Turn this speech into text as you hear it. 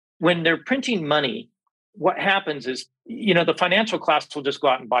when they're printing money, what happens is, the financial class will just go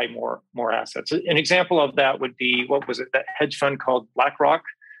out and buy more assets. An example of that would be, what was it, that hedge fund called BlackRock?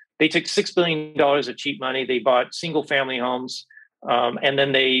 They took $6 billion of cheap money. They bought single family homes, and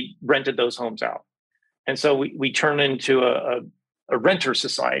then they rented those homes out. And so we turn into a renter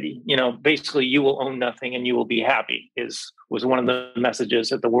society. Basically, you will own nothing and you will be happy was one of the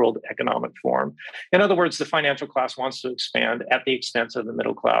messages at the World Economic Forum. In other words, the financial class wants to expand at the expense of the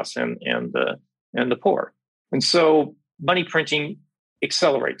middle class and the poor. And so money printing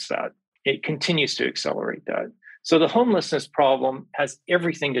accelerates that. It continues to accelerate that. So the homelessness problem has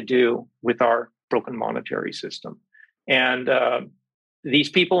everything to do with our broken monetary system. And these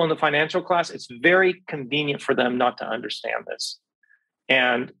people in the financial class, it's very convenient for them not to understand this.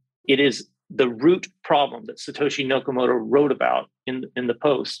 And it is the root problem that Satoshi Nakamoto wrote about in the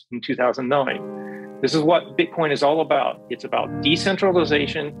Post in 2009. This is what Bitcoin is all about. It's about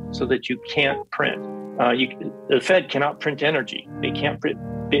decentralization so that you can't print. The Fed cannot print energy. They can't print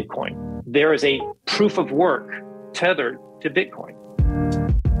Bitcoin. There is a proof of work tethered to Bitcoin.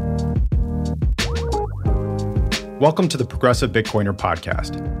 Welcome to the Progressive Bitcoiner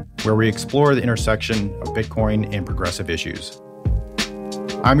podcast, where we explore the intersection of Bitcoin and progressive issues.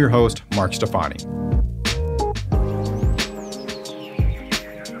 I'm your host, Mark Stefani.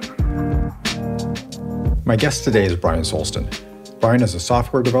 My guest today is Bryan Solstin. Bryan is a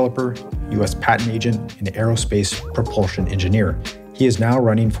software developer, U.S. patent agent, and aerospace propulsion engineer. He is now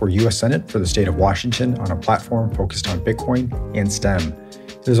running for U.S. Senate for the state of Washington on a platform focused on Bitcoin and STEM.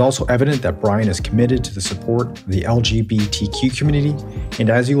 It is also evident that Bryan is committed to the support of the LGBTQ community, and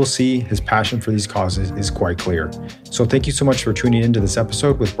as you will see, his passion for these causes is quite clear. So thank you so much for tuning into this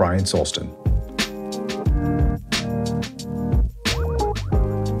episode with Bryan Solstin.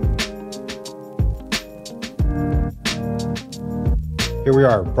 Here we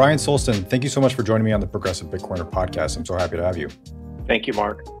are. Bryan Solstin, thank you so much for joining me on the Progressive Bitcoiner podcast. I'm so happy to have you. Thank you,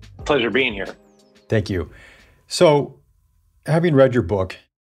 Mark. Pleasure being here. Thank you. So, having read your book,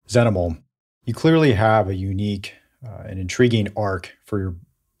 Zenimal, you clearly have a unique and intriguing arc for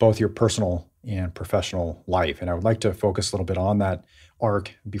both your personal and professional life. And I would like to focus a little bit on that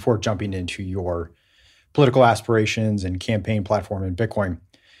arc before jumping into your political aspirations and campaign platform in Bitcoin.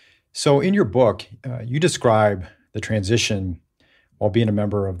 So in your book, you describe the transition while being a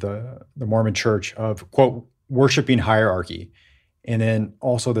member of the Mormon Church of, quote, worshiping hierarchy, and then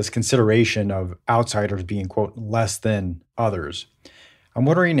also this consideration of outsiders being, quote, less than others. I'm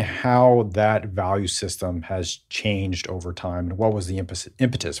wondering how that value system has changed over time, and what was the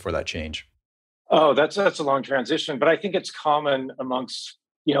impetus for that change? Oh, that's a long transition, but I think it's common amongst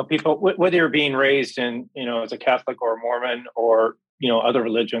people, whether you're being raised in as a Catholic or a Mormon or other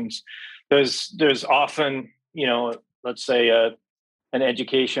religions. There's often let's say an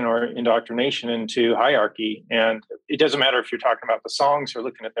education or indoctrination into hierarchy. And it doesn't matter if you're talking about the songs or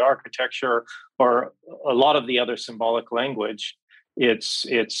looking at the architecture or a lot of the other symbolic language, it's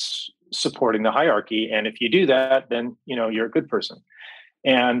supporting the hierarchy. And if you do that, then, you're a good person.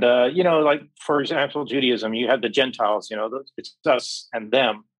 And, like, for example, Judaism, you have the Gentiles, it's us and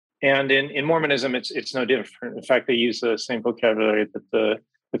them. And in Mormonism, it's no different. In fact, they use the same vocabulary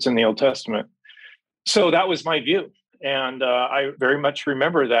that's in the Old Testament. So that was my view. And I very much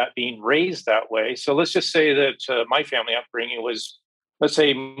remember that, being raised that way. So let's just say that my family upbringing was, let's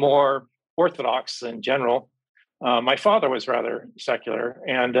say, more Orthodox in general. My father was rather secular,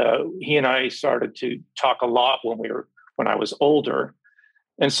 and he and I started to talk a lot when I was older.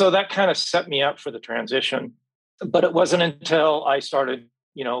 And so that kind of set me up for the transition. But it wasn't until I started,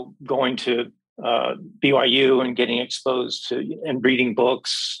 going to BYU and getting exposed to and reading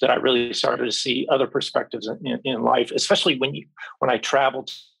books that I really started to see other perspectives in life, especially when I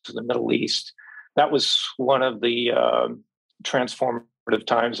traveled to the Middle East. That was one of the transformative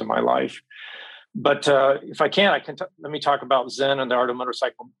times in my life. But if I can, let me talk about Zen and the art of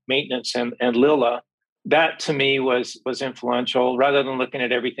motorcycle maintenance and Lila. That to me was influential, rather than looking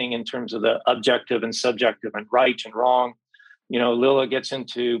at everything in terms of the objective and subjective and right and wrong. Lila gets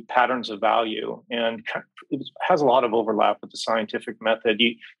into patterns of value, and it has a lot of overlap with the scientific method.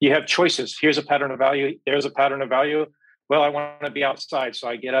 You have choices. Here's a pattern of value. There's a pattern of value. Well, I want to be outside, so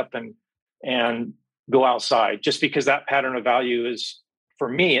I get up and go outside. Just because that pattern of value is, for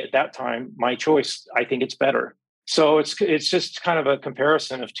me at that time, my choice, I think it's better. So it's just kind of a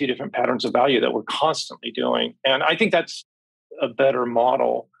comparison of two different patterns of value that we're constantly doing. And I think that's a better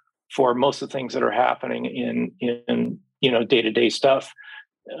model for most of the things that are happening in day-to-day stuff,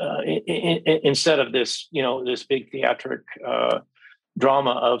 instead of this big theatric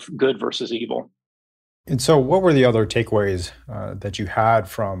drama of good versus evil. And so, what were the other takeaways that you had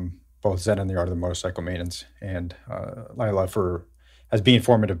from both Zen and the Art of the Motorcycle Maintenance and Lila for as being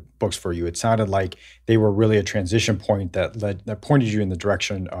formative books for you? It sounded like they were really a transition point that pointed you in the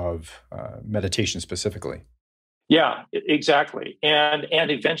direction of meditation specifically. Yeah, exactly, and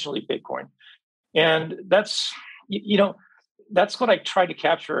eventually Bitcoin, and that's that's what I tried to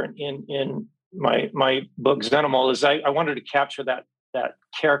capture in my book Zenimal. Is I wanted to capture that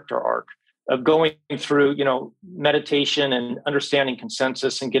character arc of going through meditation and understanding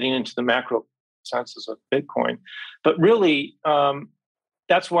consensus and getting into the macro consensus of Bitcoin, but really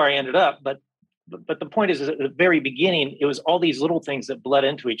that's where I ended up. But the point is at the very beginning, it was all these little things that bled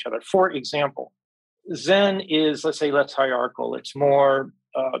into each other. For example, Zen is, let's say, less hierarchical. It's more,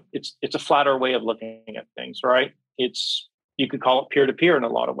 it's a flatter way of looking at things, right? You could call it peer to peer in a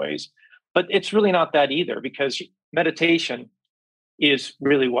lot of ways, but it's really not that either, because meditation is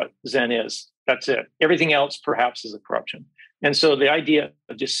really what Zen is. That's it. Everything else perhaps is a corruption. And so the idea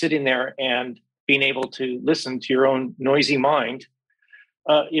of just sitting there and being able to listen to your own noisy mind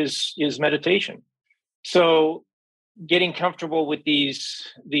is meditation. So getting comfortable with these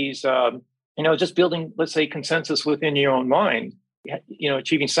just building, let's say, consensus within your own mind,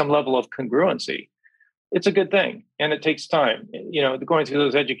 achieving some level of congruency. It's a good thing, and it takes time. Going through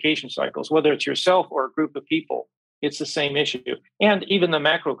those education cycles, whether it's yourself or a group of people, it's the same issue. And even the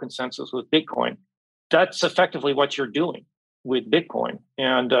macro consensus with Bitcoin, that's effectively what you're doing with Bitcoin.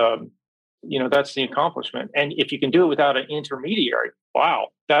 And, that's the accomplishment. And if you can do it without an intermediary, wow,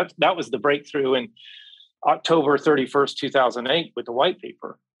 that was the breakthrough in October 31st, 2008 with the white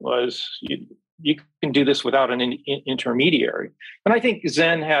paper, was you can do this without an intermediary. And I think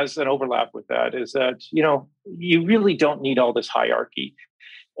Zen has an overlap with that, is that, you really don't need all this hierarchy.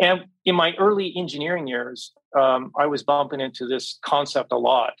 And in my early engineering years, I was bumping into this concept a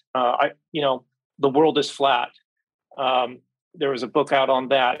lot. The world is flat. There was a book out on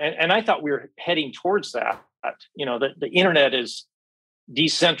that. And I thought we were heading towards that. The internet is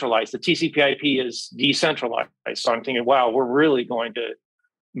decentralized. The TCP/IP is decentralized. So I'm thinking, wow, we're really going to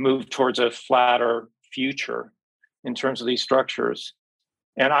move towards a flatter future in terms of these structures.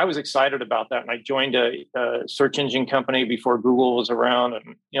 And I was excited about that. And I joined a search engine company before Google was around.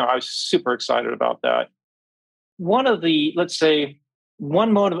 And, I was super excited about that. One of the, let's say,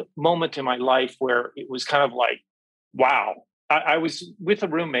 one moment in my life where it was kind of like, wow, I was with a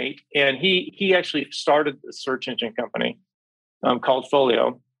roommate, and he actually started a search engine company called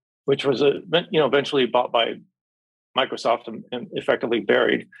Folio, which was eventually bought by Microsoft and effectively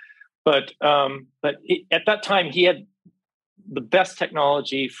buried. But at that time, he had the best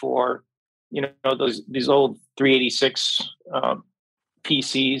technology for these old 386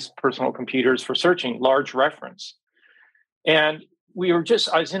 PCs, personal computers, for searching large reference. And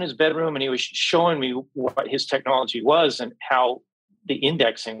I was in his bedroom, and he was showing me what his technology was and how the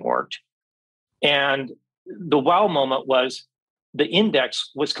indexing worked. And the wow moment was the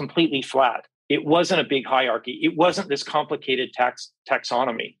index was completely flat. It wasn't a big hierarchy. It wasn't this complicated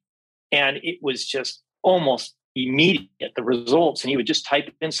taxonomy. And it was just almost immediate, the results. And he would just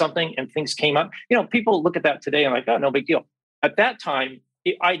type in something and things came up. People look at that today and like, oh, no big deal. At that time,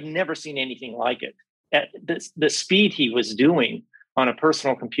 I'd never seen anything like it. At the speed he was doing on a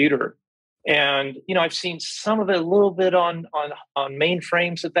personal computer. And, I've seen some of it a little bit on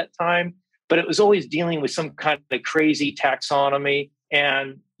mainframes at that time, but it was always dealing with some kind of crazy taxonomy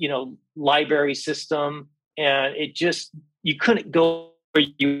and, library system. And you couldn't go where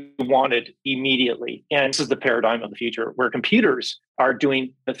you wanted immediately. And this is the paradigm of the future, where computers are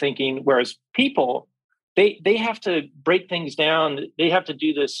doing the thinking, whereas people, they have to break things down. They have to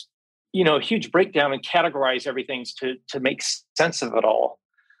do this, huge breakdown and categorize everything to make sense of it all.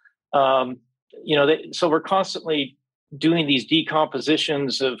 So we're constantly doing these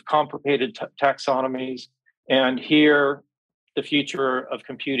decompositions of complicated taxonomies. And here, the future of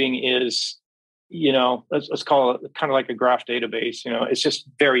computing is, let's call it kind of like a graph database. It's just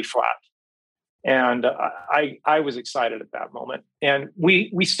very flat. And I was excited at that moment. And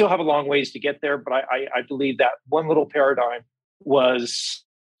we still have a long ways to get there, but I believe that one little paradigm was,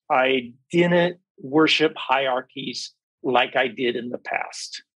 I didn't worship hierarchies like I did in the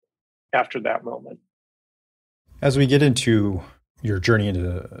past after that moment. As we get into your journey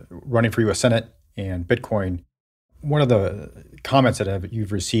into running for U.S. Senate and Bitcoin, one of the comments that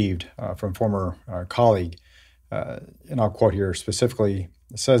you've received from former colleague, and I'll quote here specifically,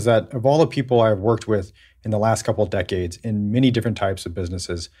 says that of all the people I have worked with in the last couple of decades in many different types of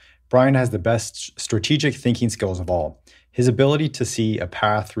businesses, Bryan has the best strategic thinking skills of all. His ability to see a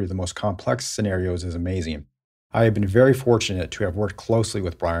path through the most complex scenarios is amazing. I have been very fortunate to have worked closely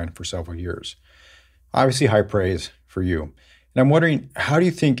with Bryan for several years. Obviously, high praise for you. And I'm wondering, how do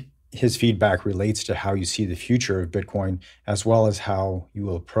you think his feedback relates to how you see the future of Bitcoin, as well as how you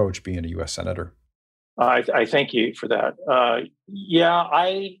will approach being a U.S. Senator? I thank you for that.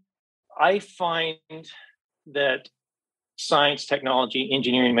 I find that science, technology,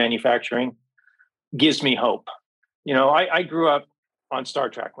 engineering, manufacturing gives me hope. I grew up on Star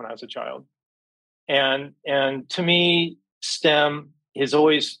Trek when I was a child, and to me, STEM has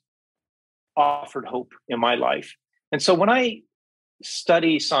always offered hope in my life. And so when I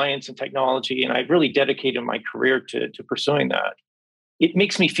study science and technology, and I've really dedicated my career to pursuing that, it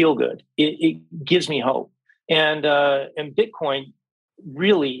makes me feel good. It gives me hope, and Bitcoin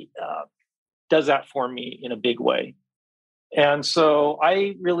really does that for me in a big way. And so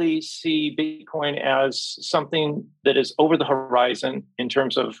I really see Bitcoin as something that is over the horizon in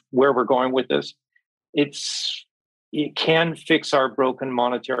terms of where we're going with this. It can fix our broken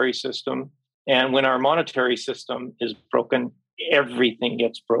monetary system. And when our monetary system is broken, everything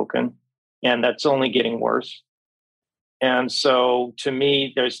gets broken. And that's only getting worse. And so to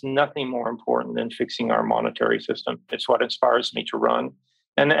me, there's nothing more important than fixing our monetary system. It's what inspires me to run.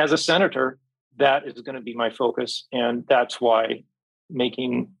 And as a senator, that is going to be my focus. And that's why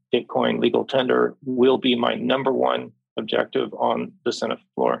making Bitcoin legal tender will be my number one objective on the Senate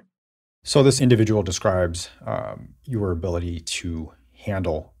floor. So this individual describes your ability to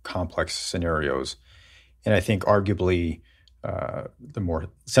handle complex scenarios. And I think arguably the more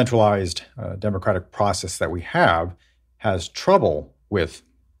centralized democratic process that we have has trouble with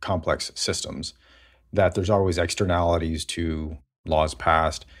complex systems, that there's always externalities to laws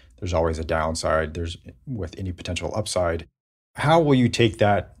passed. There's always a downside. There's with any potential upside. How will you take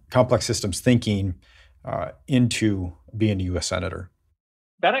that complex systems thinking into being a U.S. Senator?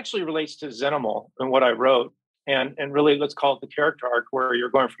 That actually relates to Zenimal and what I wrote. And really, let's call it the character arc, where you're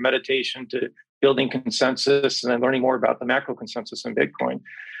going from meditation to building consensus and then learning more about the macro consensus in Bitcoin.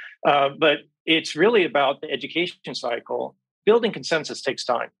 But it's really about the education cycle. Building consensus takes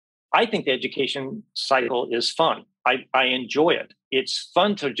time. I think the education cycle is fun. I enjoy it. It's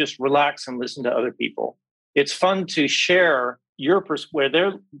fun to just relax and listen to other people. It's fun to share your where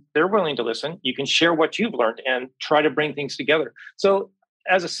they're willing to listen. You can share what you've learned and try to bring things together. So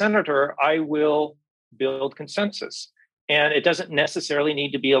as a senator, I will build consensus, and it doesn't necessarily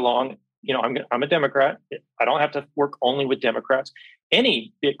need to be along. I'm a Democrat. I don't have to work only with Democrats.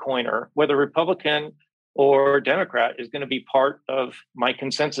 Any Bitcoiner, whether Republican or Democrat, is going to be part of my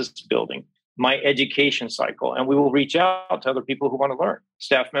consensus building, my education cycle, and we will reach out to other people who want to learn,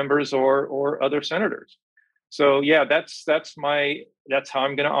 staff members or other senators. So yeah, that's how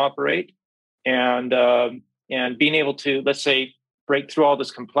I'm going to operate, and being able to, let's say, break through all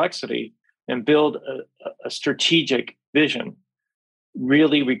this complexity and build a strategic vision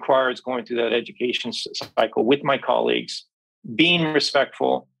really requires going through that education cycle with my colleagues, being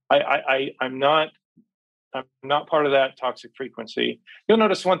respectful. I'm not part of that toxic frequency. You'll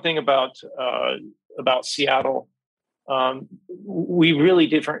notice one thing about Seattle.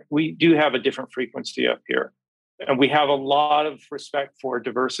 We do have a different frequency up here, and we have a lot of respect for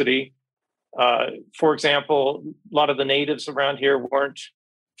diversity. For example, a lot of the natives around here weren't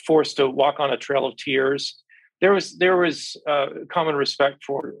forced to walk on a trail of tears. There was common respect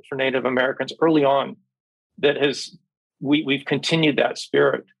for Native Americans early on. We've continued that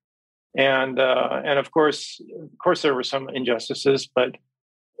spirit, and of course there were some injustices, but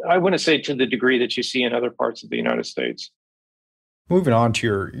I wouldn't say to the degree that you see in other parts of the United States. Moving on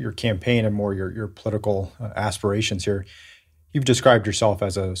to your campaign and more your political aspirations here, you've described yourself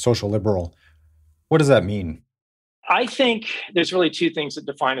as a social liberal. What does that mean? I think there's really two things that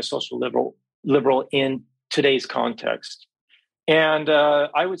define a social liberal in today's context. And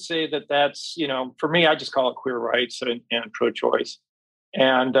I would say that's, for me, I just call it queer rights and pro-choice.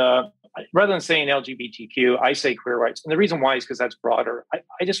 And rather than saying LGBTQ, I say queer rights. And the reason why is because that's broader.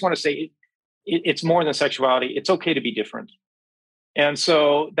 I just want to say it's more than sexuality. It's okay to be different. And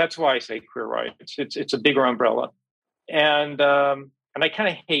so that's why I say queer rights. It's a bigger umbrella. And I kind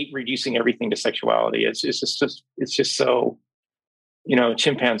of hate reducing everything to sexuality. It's just so,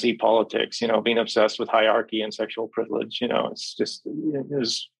 chimpanzee politics, being obsessed with hierarchy and sexual privilege. It's just,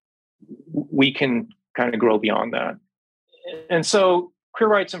 we can kind of grow beyond that. And so queer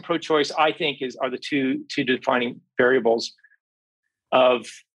rights and pro-choice, I think, are the two defining variables of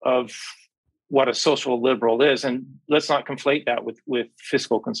what a social liberal is. And let's not conflate that with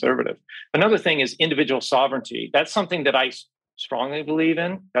fiscal conservative. Another thing is individual sovereignty. That's something that I strongly believe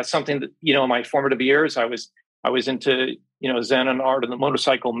in. That's something that, in my formative years, I was into, Zen and art and the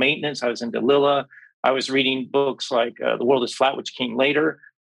motorcycle maintenance. I was into Lila. I was reading books like The World is Flat, which came later.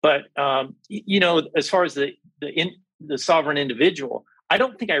 But as far as the sovereign individual, I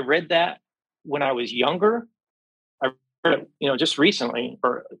don't think I read that when I was younger. I read it, just recently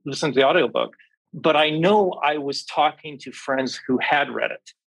or listened to the audiobook. But I know I was talking to friends who had read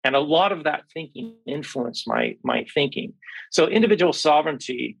it. And a lot of that thinking influenced my thinking. So individual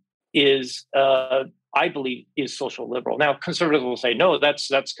sovereignty is, I believe, is social liberal. Now, conservatives will say, no,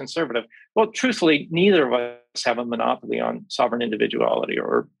 that's conservative. Well, truthfully, neither of us have a monopoly on sovereign individuality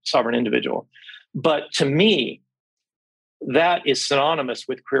or sovereign individual. But to me, that is synonymous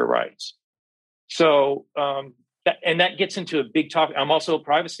with queer rights. So, that gets into a big topic. I'm also a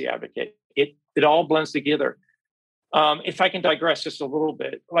privacy advocate. It all blends together. If I can digress just a little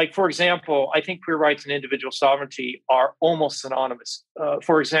bit, like, for example, I think queer rights and individual sovereignty are almost synonymous.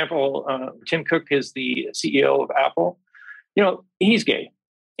 For example, Tim Cook is the CEO of Apple. He's gay.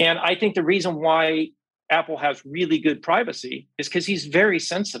 And I think the reason why Apple has really good privacy is because he's very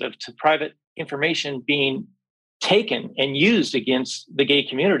sensitive to private information being taken and used against the gay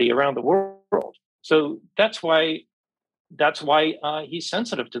community around the world. So that's why he's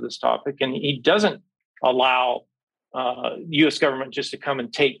sensitive to this topic, and he doesn't allow U.S. government just to come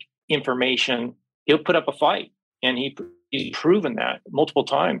and take information. He'll put up a fight, and he's proven that multiple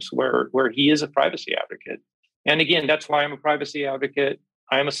times where he is a privacy advocate. And again, that's why I'm a privacy advocate.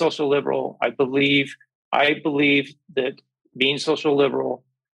 I am a social liberal. I believe that being social liberal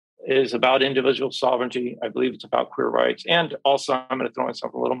is about individual sovereignty. I believe it's about queer rights, and also I'm going to throw in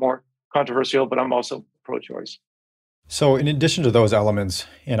something a little more controversial, but I'm also pro-choice. So in addition to those elements,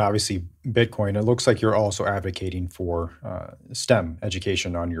 and obviously Bitcoin, it looks like you're also advocating for STEM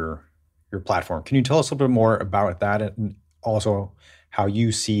education on your platform. Can you tell us a little bit more about that, and also how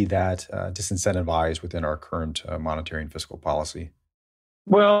you see that disincentivized within our current monetary and fiscal policy?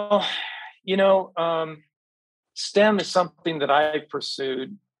 Well, STEM is something that I've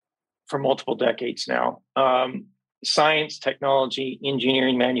pursued for multiple decades now. Science, technology,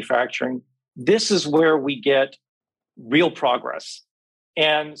 engineering, manufacturing. This is where we get real progress.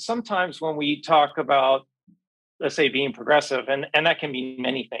 And sometimes when we talk about, let's say, being progressive, and that can mean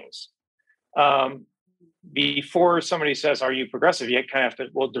many things. Before somebody says, are you progressive? You kind of have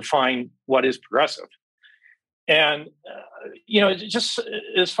to, define what is progressive. And, just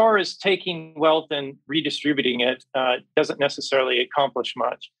as far as taking wealth and redistributing it, doesn't necessarily accomplish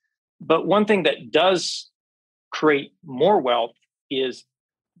much. But one thing that does create more wealth is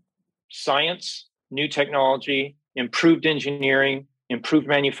science, new technology, improved engineering, improved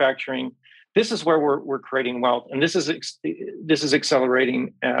manufacturing. This is where we're creating wealth, and this is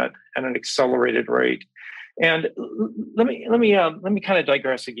accelerating at an accelerated rate. And let me kind of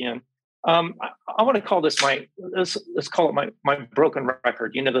digress again. I want to call this let's call it my broken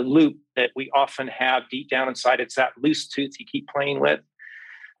record. The loop that we often have deep down inside. It's that loose tooth you keep playing with.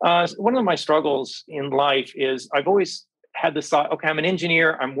 One of my struggles in life is I've always had this thought, okay, I'm an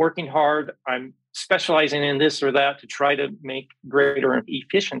engineer, I'm working hard, I'm specializing in this or that to try to make greater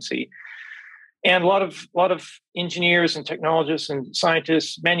efficiency. And a lot of engineers and technologists and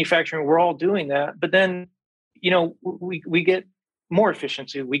scientists, manufacturing, we're all doing that. But then, we get more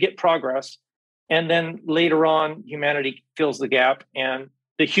efficiency, we get progress. And then later on, humanity fills the gap and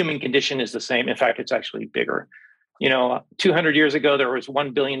the human condition is the same. In fact, it's actually bigger. 200 years ago, there was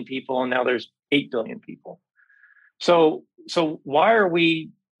 1 billion people, and now there's 8 billion people. So why are we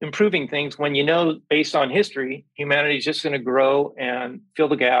improving things when, based on history, humanity is just going to grow and fill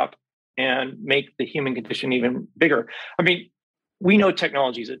the gap and make the human condition even bigger? I mean, we know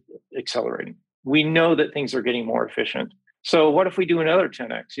technology is accelerating. We know that things are getting more efficient. So what if we do another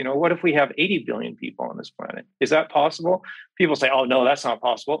 10x? What if we have 80 billion people on this planet? Is that possible? People say, oh, no, that's not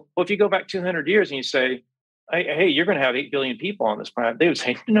possible. Well, if you go back 200 years and you say, hey, you're going to have 8 billion people on this planet, they would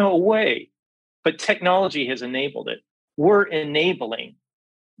say, no way. But technology has enabled it. We're enabling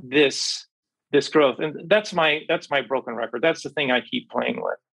this growth. And that's my broken record. That's the thing I keep playing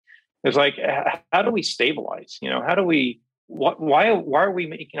with. It's like, how do we stabilize? How do we, why are we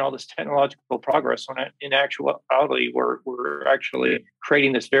making all this technological progress when in actuality we're actually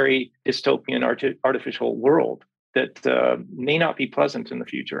creating this very dystopian artificial world that may not be pleasant in the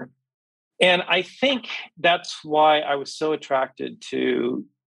future? And I think that's why I was so attracted to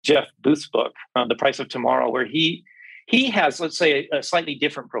Jeff Booth's book, The Price of Tomorrow, where he has, let's say, a slightly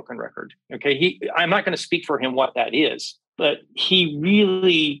different broken record. Okay, I'm not going to speak for him what that is, but he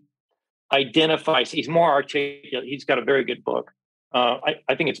really identifies. He's more articulate. He's got a very good book.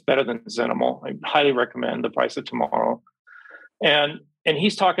 I think it's better than Zenimal. I highly recommend The Price of Tomorrow. And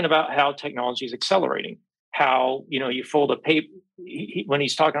he's talking about how technology is accelerating. How you fold a paper. When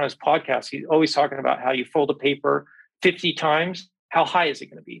he's talking on his podcast, he's always talking about how you fold a paper 50 times How high is it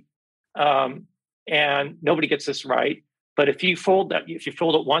going to be? And nobody gets this right. But if you fold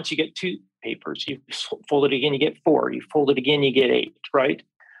it once, you get 2 papers. You fold it again, you get 4. You fold it again, you get 8, right?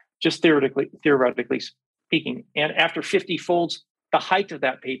 Just theoretically speaking. And after 50 folds, the height of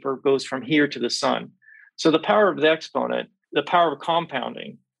that paper goes from here to the sun. So the power of the exponent, the power of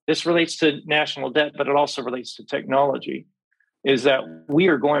compounding, this relates to national debt, but it also relates to technology, is that we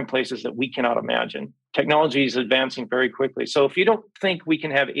are going places that we cannot imagine. Technology is advancing very quickly. So if you don't think we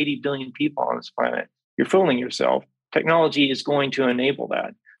can have 80 billion people on this planet, you're fooling yourself. Technology is going to enable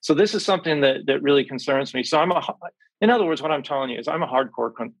that. So this is something that really concerns me. So in other words, what I'm telling you is I'm a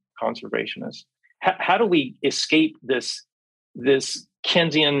hardcore conservationist. How do we escape this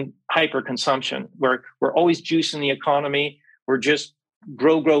Keynesian hyperconsumption where we're always juicing the economy? We're just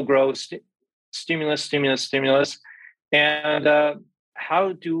grow, stimulus. And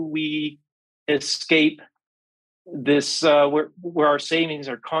how do we escape this where our savings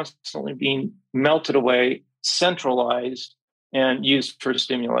are constantly being melted away, centralized, and used for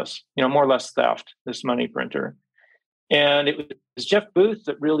stimulus, more or less theft, this money printer? And it was Jeff Booth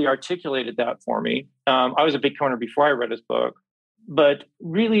that really articulated that for me. I was a Bitcoiner before I read his book, but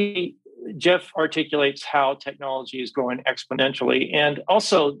really Jeff articulates how technology is growing exponentially. And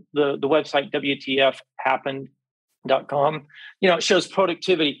also the website WTFhappened.com, it shows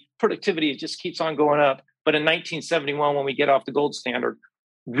productivity. Productivity just keeps on going up. But in 1971, when we get off the gold standard,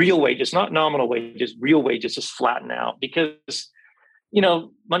 real wages, not nominal wages, real wages just flatten out because,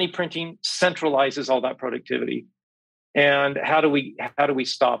 money printing centralizes all that productivity. And how do we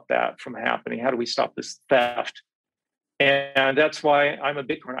stop that from happening? How do we stop this theft? And that's why I'm a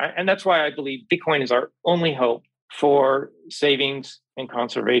Bitcoiner. And that's why I believe Bitcoin is our only hope for savings and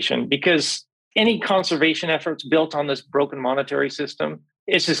conservation, because any conservation efforts built on this broken monetary system,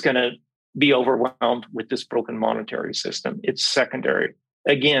 it's just going to be overwhelmed with this broken monetary system. It's secondary.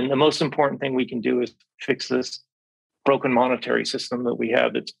 Again, the most important thing we can do is fix this broken monetary system that we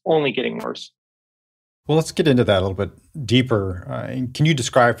have that's only getting worse. Well, let's get into that a little bit deeper. Can you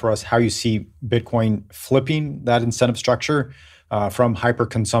describe for us how you see Bitcoin flipping that incentive structure from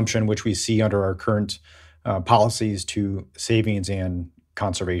hyperconsumption, which we see under our current policies, to savings and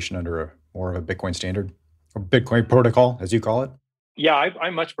conservation under more of a Bitcoin standard or Bitcoin protocol, as you call it? Yeah,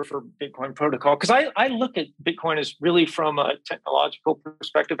 I much prefer Bitcoin protocol because I look at Bitcoin as really from a technological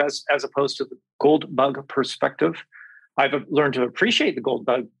perspective as opposed to the gold bug perspective. I've learned to appreciate the gold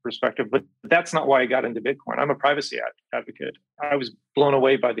bug perspective, but that's not why I got into Bitcoin. I'm a privacy advocate. I was blown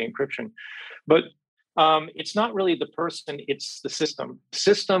away by the encryption. But it's not really the person, it's the system.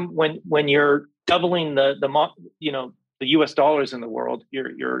 System, when you're doubling the US dollars in the world,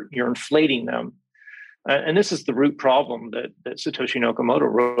 you're inflating them. And this is the root problem that Satoshi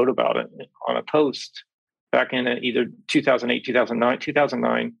Nakamoto wrote about it on a post back in either 2008,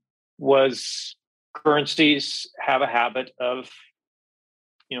 2009, was currencies have a habit of,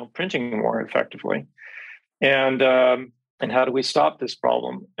 printing more effectively. And how do we stop this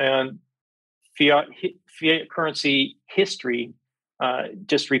problem? And fiat currency history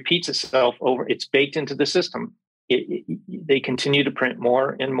just repeats itself over. It's baked into the system. They continue to print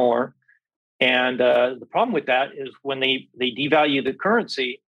more and more. And the problem with that is when they devalue the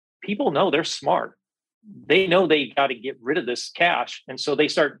currency, people know they're smart. They know they got to get rid of this cash. And so they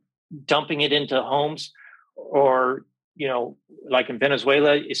start dumping it into homes or, like in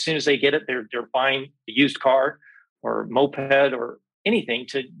Venezuela, as soon as they get it, they're buying a used car or moped or anything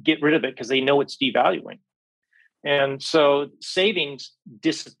to get rid of it because they know it's devaluing. And so savings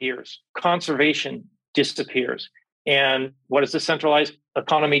disappears, conservation disappears. And what does the centralized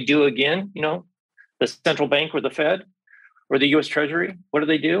economy do again? The central bank or the Fed or the US Treasury, what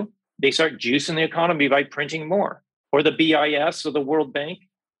do? They start juicing the economy by printing more. Or the BIS or the World Bank,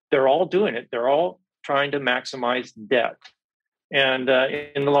 they're all doing it. They're all trying to maximize debt. And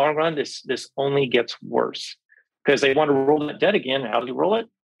in the long run, this only gets worse because they want to roll that debt again. How do you roll it?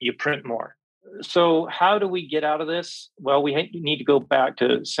 You print more. So how do we get out of this? Well, we need to go back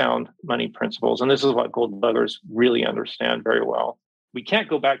to sound money principles. And this is what gold buggers really understand very well. We can't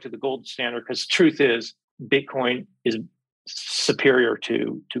go back to the gold standard because the truth is Bitcoin is superior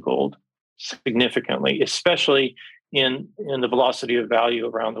to gold significantly, especially in the velocity of value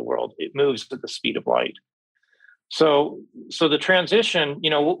around the world. It moves at the speed of light. So the transition,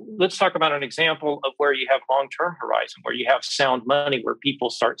 let's talk about an example of where you have long-term horizon, where you have sound money, where people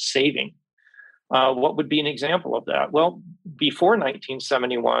start saving. What would be an example of that? Well, before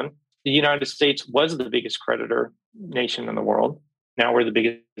 1971, the United States was the biggest creditor nation in the world. Now we're the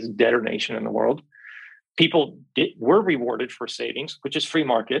biggest debtor nation in the world. People were rewarded for savings, which is free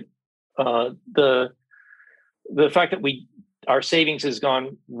market. The fact that we our savings has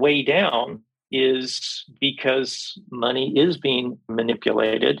gone way down is because money is being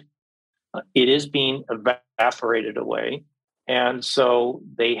manipulated. It is being evaporated away. And so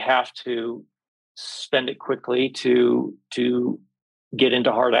they have to spend it quickly to get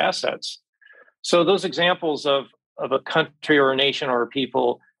into hard assets. So those examples of a country or a nation or a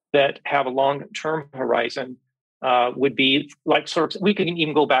people that have a long-term horizon would be like we can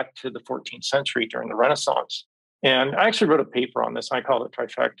even go back to the 14th century during the Renaissance. And I actually wrote a paper on this. I called it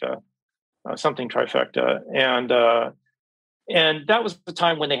trifecta, something trifecta. And that was the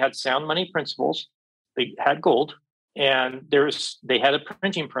time when they had sound money principles. They had gold, and they had a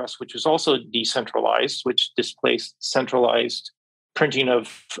printing press, which was also decentralized, which displaced centralized printing of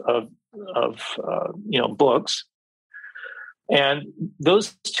books. And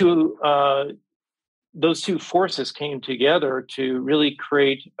those two forces came together to really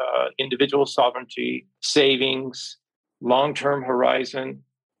create individual sovereignty, savings, long-term horizon,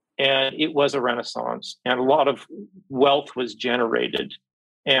 and it was a renaissance. And a lot of wealth was generated.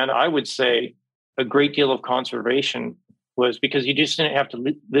 And I would say a great deal of conservation was because you just didn't have to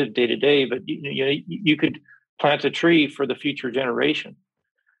live day to day, but you could plant a tree for the future generation.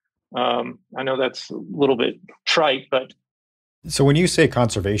 I know that's a little bit trite, but so when you say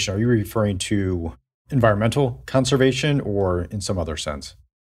conservation, are you referring to environmental conservation or in some other sense?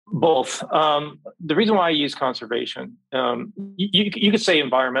 Both. The reason why I use conservation, you could say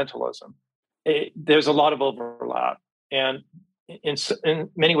environmentalism. There's a lot of overlap, and in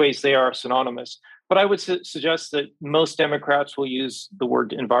many ways they are synonymous. But I would suggest that most Democrats will use the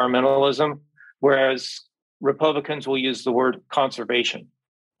word environmentalism, whereas Republicans will use the word conservation.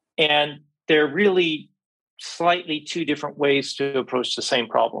 And they're really slightly two different ways to approach the same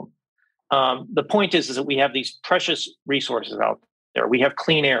problem. The point is that we have these precious resources out there. We have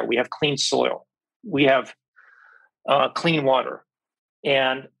clean air, we have clean soil, we have clean water.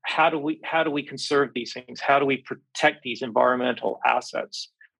 And how do we conserve these things? How do we protect these environmental assets?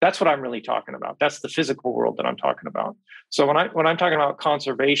 That's what I'm really talking about. That's the physical world that I'm talking about. So when I'm talking about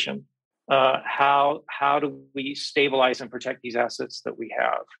conservation, how do we stabilize and protect these assets that we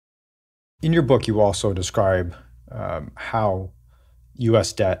have? In your book, you also describe how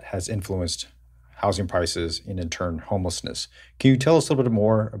U.S. debt has influenced housing prices and in turn homelessness. Can you tell us a little bit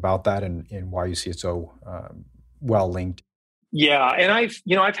more about that and why you see it so well linked? Yeah, and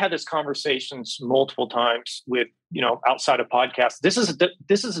I've had this conversations multiple times with outside of podcasts. This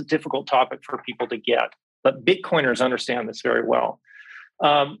is a difficult topic for people to get, but Bitcoiners understand this very well.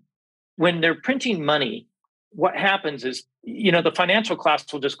 When they're printing money, what happens is the financial class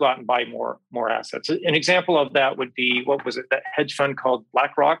will just go out and buy more assets. An example of that would be that hedge fund called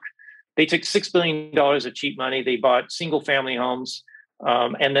BlackRock. They took $6 billion of cheap money. They bought single family homes,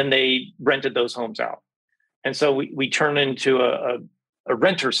 and then they rented those homes out. And so we turn into a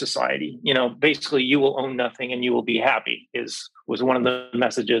renter society. Basically, you will own nothing and you will be happy was one of the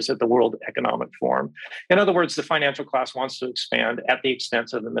messages at the World Economic Forum. In other words, the financial class wants to expand at the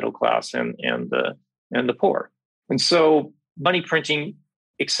expense of the middle class and the poor. And so money printing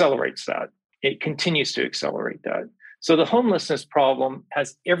accelerates that. It continues to accelerate that. So the homelessness problem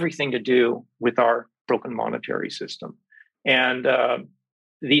has everything to do with our broken monetary system. And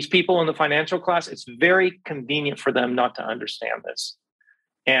these people in the financial class, it's very convenient for them not to understand this.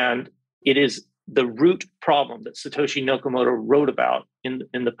 And it is the root problem that Satoshi Nakamoto wrote about in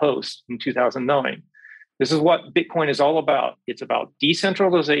the Post in 2009. This is what Bitcoin is all about. It's about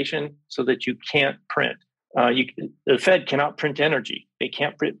decentralization so that you can't print. The Fed cannot print energy. They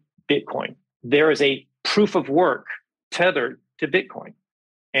can't print Bitcoin. There is a proof of work tethered to Bitcoin.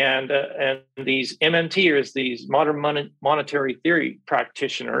 And these MMTers, these modern monetary theory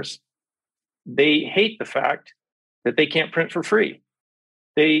practitioners, they hate the fact that they can't print for free.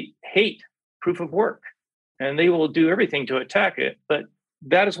 They hate proof of work, and they will do everything to attack it. But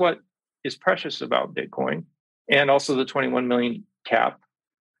that is what is precious about Bitcoin, and also the 21 million cap.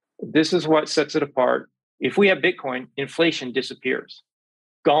 This is what sets it apart. If we have Bitcoin, inflation disappears,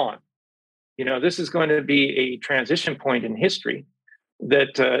 gone. This is going to be a transition point in history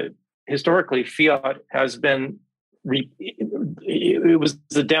that historically fiat has been, it was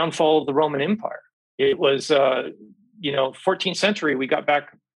the downfall of the Roman Empire. It was, 14th century, we got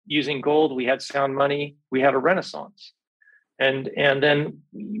back using gold, we had sound money, we had a renaissance. And then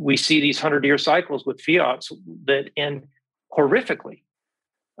we see these 100-year cycles with fiats that end horrifically.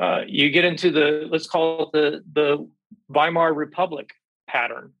 You get into let's call it the Weimar Republic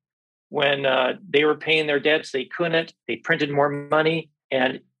pattern. When they were paying their debts, they couldn't. They printed more money,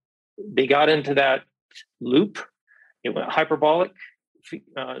 and they got into that loop. It went hyperbolic.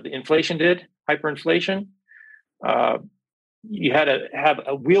 The inflation did hyperinflation. You had to have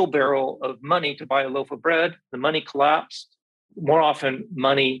a wheelbarrow of money to buy a loaf of bread. The money collapsed. More often,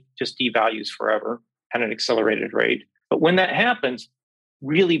 money just devalues forever at an accelerated rate. But when that happens,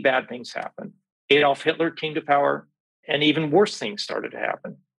 really bad things happen. Adolf Hitler came to power, and even worse things started to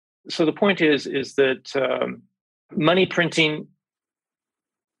happen. So the point is that money printing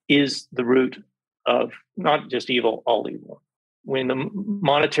is the root of not just evil, all evil. When the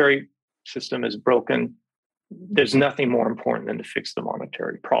monetary system is broken, there's nothing more important than to fix the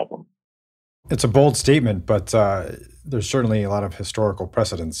monetary problem. It's a bold statement, but there's certainly a lot of historical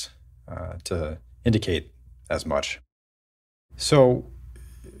precedents to indicate as much. So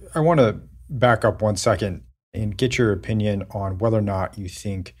I want to back up 1 second and get your opinion on whether or not you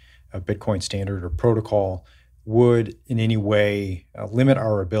think a Bitcoin standard or protocol would in any way limit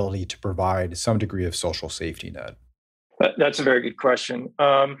our ability to provide some degree of social safety net. That's a very good question.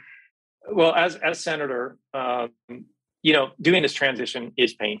 Well, as senator, doing this transition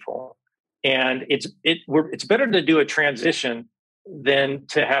is painful, and it's better to do a transition than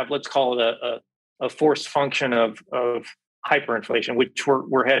to have, let's call it a forced function of hyperinflation, which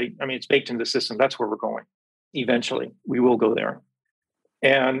we're heading. I mean, it's baked into the system. That's where we're going. Eventually, we will go there,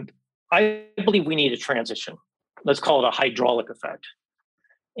 and I believe we need a transition. Let's call it a hydraulic effect.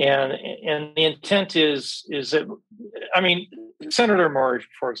 And the intent is that, I mean, Senator Murray,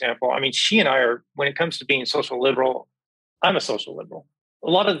 for example, I mean, she and I are, when it comes to being social liberal, I'm a social liberal. A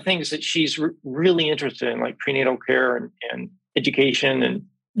lot of the things that she's really interested in, like prenatal care and education, and,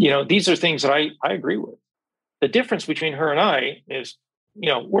 these are things that I agree with. The difference between her and I is,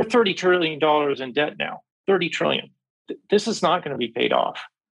 we're $30 trillion in debt now, 30 trillion. This is not going to be paid off.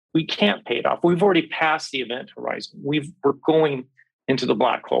 We can't pay it off. We've already passed the event horizon. We're going into the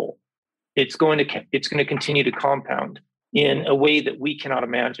black hole. It's going to continue to compound in a way that we cannot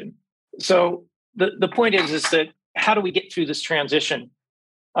imagine. So the point is that how do we get through this transition?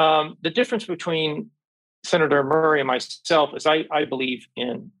 The difference between Senator Murray and myself is I believe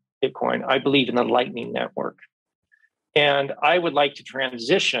in Bitcoin. I believe in the Lightning Network. And I would like to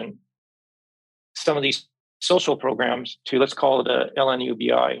transition some of these social programs to, let's call it a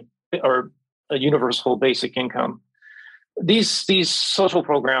LNUBI, or a universal basic income. These social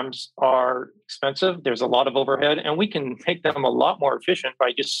programs are expensive. There's a lot of overhead, and we can make them a lot more efficient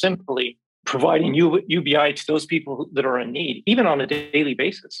by just simply providing UBI to those people that are in need, even on a daily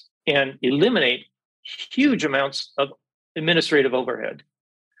basis, and eliminate huge amounts of administrative overhead.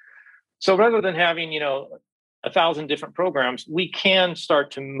 So rather than having, 1,000 different programs, we can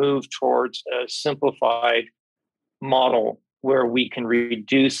start to move towards a simplified model where we can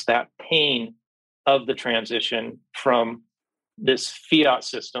reduce that pain of the transition from this fiat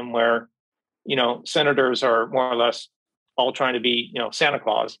system where, senators are more or less all trying to be, Santa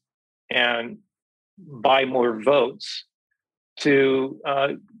Claus and buy more votes, to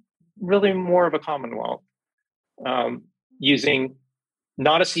really more of a commonwealth, using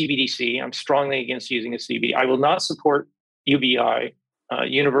not a CBDC. I'm strongly against using a CBDC. I will not support UBI,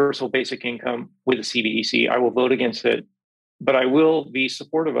 universal basic income, with a CBDC. I will vote against it, but I will be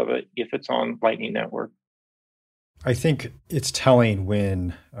supportive of it if it's on Lightning Network. I think it's telling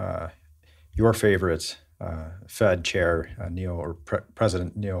when your favorite Fed chair,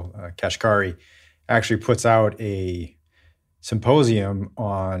 President Neil Kashkari, actually puts out a symposium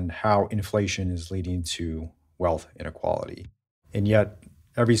on how inflation is leading to wealth inequality. And yet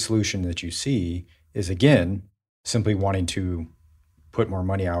every solution that you see is, again, simply wanting to put more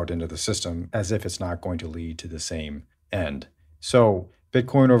money out into the system as if it's not going to lead to the same end. So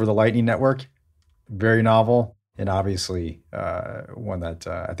Bitcoin over the Lightning Network, very novel, and obviously one that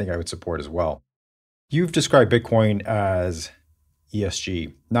I think I would support as well. You've described Bitcoin as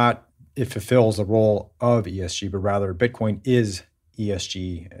ESG. Not it fulfills the role of ESG, but rather Bitcoin is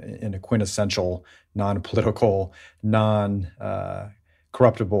ESG in a quintessential, non-political,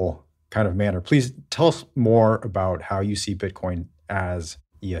 non-corruptible kind of manner. Please tell us more about how you see Bitcoin as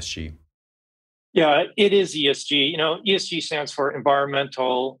ESG. Yeah, it is ESG. ESG stands for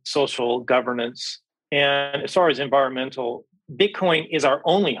environmental, social, governance. And as far as environmental, Bitcoin is our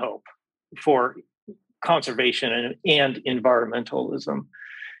only hope for conservation and environmentalism.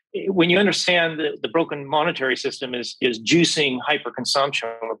 When you understand that the broken monetary system is juicing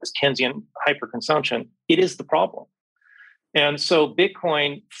hyperconsumption, or this Keynesian hyperconsumption, it is the problem. And so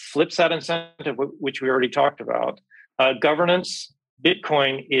Bitcoin flips that incentive, which we already talked about. Governance,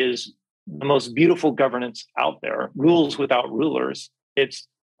 Bitcoin is the most beautiful governance out there. Rules without rulers. It's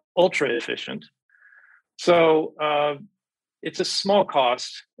ultra efficient. So it's a small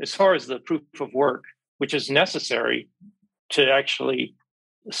cost as far as the proof of work, which is necessary to actually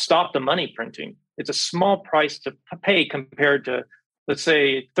stop the money printing. It's a small price to pay compared to, let's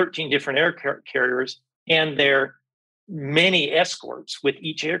say, 13 different carriers and their many escorts with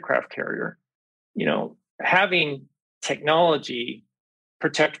each aircraft carrier. Having technology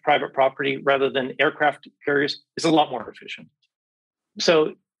protect private property rather than aircraft carriers is a lot more efficient.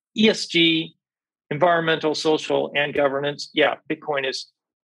 So ESG, environmental, social, and governance, yeah, Bitcoin is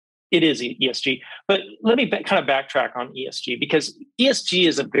ESG. But let me kind of backtrack on ESG, because ESG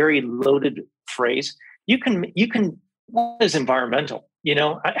is a very loaded phrase. You can. What is environmental?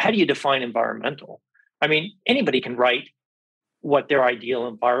 How do you define environmental? I mean, anybody can write what their ideal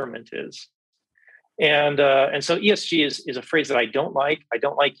environment is, and so ESG is a phrase that I don't like. I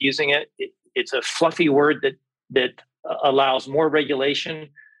don't like using it. It's a fluffy word that allows more regulation.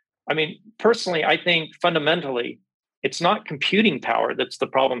 I mean, personally, I think fundamentally, it's not computing power that's the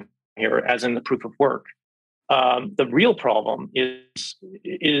problem here, as in the proof of work. The real problem is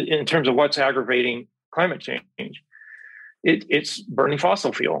in terms of what's aggravating climate change. It's burning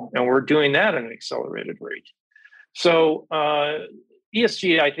fossil fuel, and we're doing that at an accelerated rate. So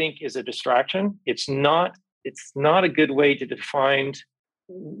ESG, I think, is a distraction. It's not a good way to define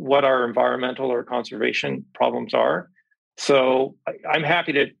what our environmental or conservation problems are. So I'm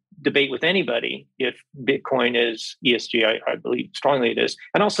happy to debate with anybody if Bitcoin is ESG. I believe strongly it is.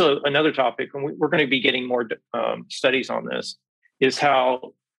 And also another topic, and we're going to be getting more studies on this, is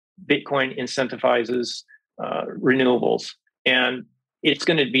how Bitcoin incentivizes renewables. And it's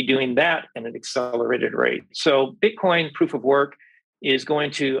going to be doing that at an accelerated rate. So Bitcoin proof of work is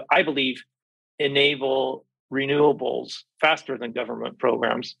going to, I believe, enable renewables faster than government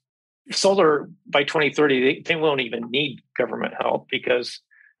programs. Solar by 2030, they won't even need government help because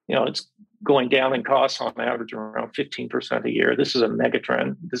it's going down in costs on average around 15% a year. This is a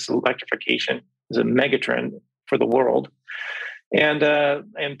megatrend. This electrification is a megatrend for the world, and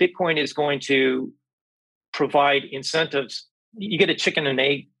Bitcoin is going to provide incentives. You get a chicken and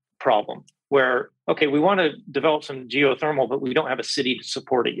egg problem where, okay, we want to develop some geothermal, but we don't have a city to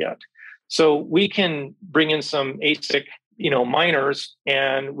support it yet. So we can bring in some ASIC miners,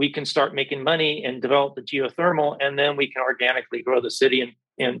 and we can start making money and develop the geothermal, and then we can organically grow the city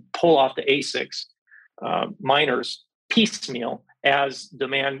and pull off the ASICs miners piecemeal as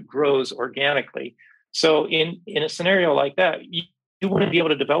demand grows organically. So in a scenario like that, you wouldn't be able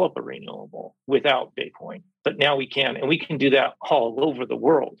to develop a renewable without Bitcoin, but now we can, and we can do that all over the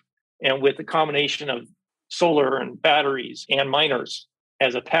world. And with the combination of solar and batteries and miners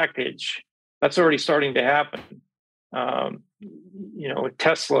as a package, that's already starting to happen. With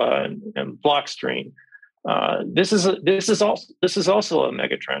Tesla and Blockstream, this is also a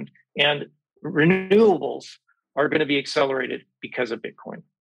megatrend, and renewables are going to be accelerated because of Bitcoin.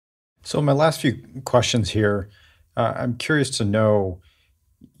 So my last few questions here, I'm curious to know,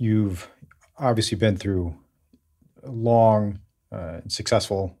 you've obviously been through a long and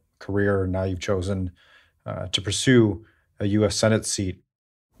successful career. Now you've chosen to pursue a U.S. Senate seat.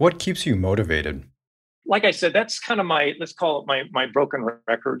 What keeps you motivated? Like I said, that's kind of let's call it my broken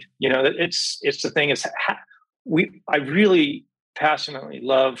record. It's the thing is, I really passionately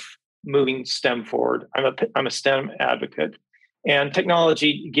love moving STEM forward. I'm a STEM advocate, and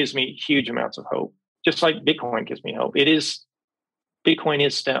technology gives me huge amounts of hope. Just like Bitcoin gives me hope. Bitcoin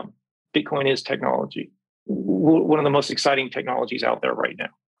is STEM. Bitcoin is technology. One of the most exciting technologies out there right now,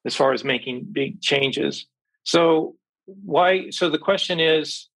 as far as making big changes. So the question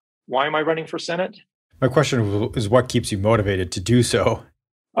is, why am I running for Senate? My question is, what keeps you motivated to do so?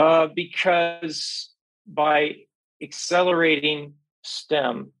 Because by accelerating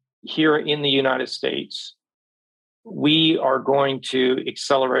STEM here in the United States, we are going to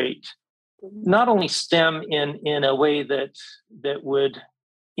accelerate not only STEM in a way that would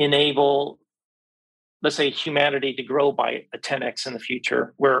enable, let's say, humanity to grow by a 10x in the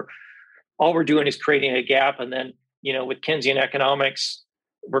future, where all we're doing is creating a gap, and then with Keynesian economics,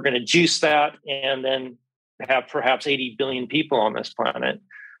 we're going to juice that and then have perhaps 80 billion people on this planet.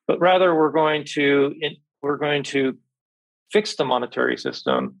 But rather, we're going to fix the monetary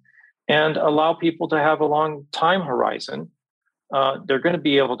system and allow people to have a long time horizon. They're going to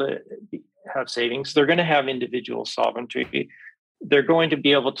be able to have savings. They're going to have individual sovereignty. They're going to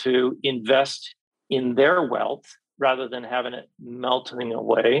be able to invest in their wealth rather than having it melting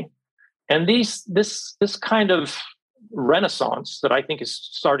away. And this kind of renaissance that I think is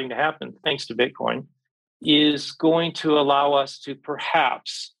starting to happen thanks to Bitcoin is going to allow us to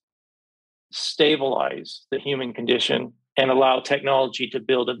perhaps stabilize the human condition and allow technology to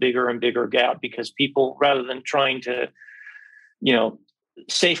build a bigger and bigger gap, because people, rather than trying to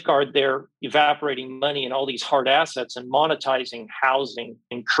safeguard their evaporating money and all these hard assets and monetizing housing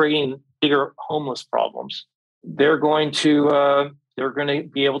and creating bigger homeless problems. They're going to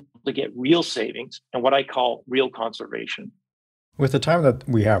be able to get real savings and what I call real conservation. With the time that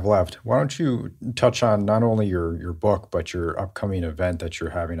we have left, why don't you touch on not only your book, but your upcoming event that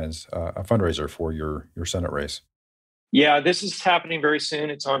you're having as a fundraiser for your Senate race? Yeah, this is happening very soon.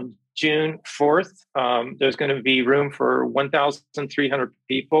 It's on June 4th. There's going to be room for 1,300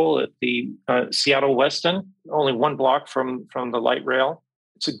 people at the Seattle Westin, only one block from the light rail.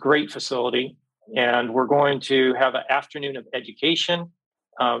 It's a great facility. And we're going to have an afternoon of education,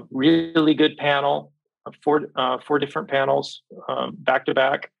 really good panel, four different panels back to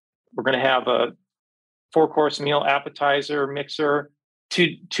back. We're going to have a 4-course meal, appetizer, mixer,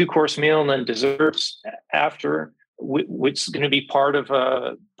 two-course meal, and then desserts after, which is going to be part of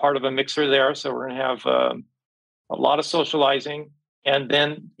a mixer there. So we're going to have a lot of socializing, and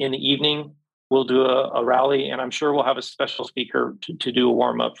then in the evening we'll do a rally, and I'm sure we'll have a special speaker to do a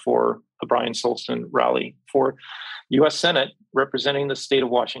warm up for the Bryan Solstin rally for U.S. Senate representing the state of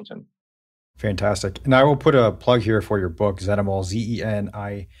Washington. Fantastic. And I will put a plug here for your book, Zenimal,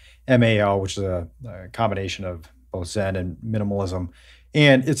 Zenimal, which is a combination of both Zen and minimalism.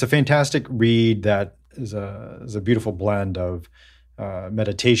 And it's a fantastic read that is a beautiful blend of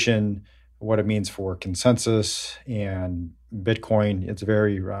meditation, what it means for consensus, and Bitcoin. It's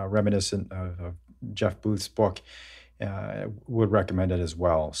very reminiscent of Jeff Booth's book. Would recommend it as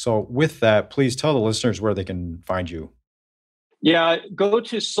well. So with that, please tell the listeners where they can find you. Yeah, go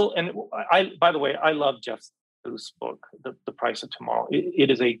to and by the way, I love Jeff Booth's book, The Price of Tomorrow. It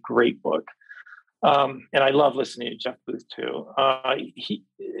is a great book. And I love listening to Jeff Booth too.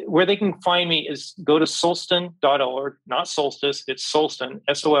 Where they can find me is go to solstin.org, not solstice, it's Solstin,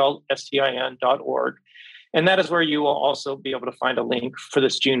 SOLSTIN.org. And that is where you will also be able to find a link for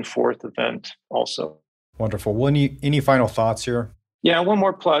this June 4th event also. Wonderful. Well, any final thoughts here? Yeah, one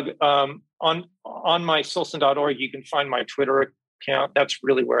more plug. On my solstin.org, you can find my Twitter account. That's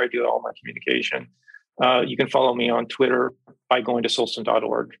really where I do all my communication. You can follow me on Twitter by going to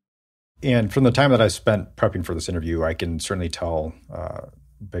solstin.org. And from the time that I spent prepping for this interview, I can certainly tell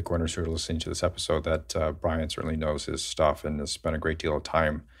Bitcoiners who are listening to this episode that Bryan certainly knows his stuff and has spent a great deal of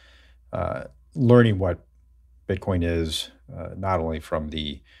time learning what Bitcoin is, not only from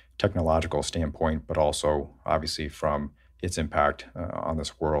the technological standpoint, but also obviously from its impact on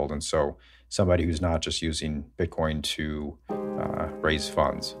this world. And so somebody who's not just using Bitcoin to raise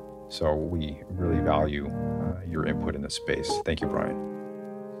funds. So we really value your input in this space. Thank you, Bryan.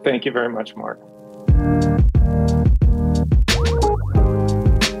 Thank you very much, Mark.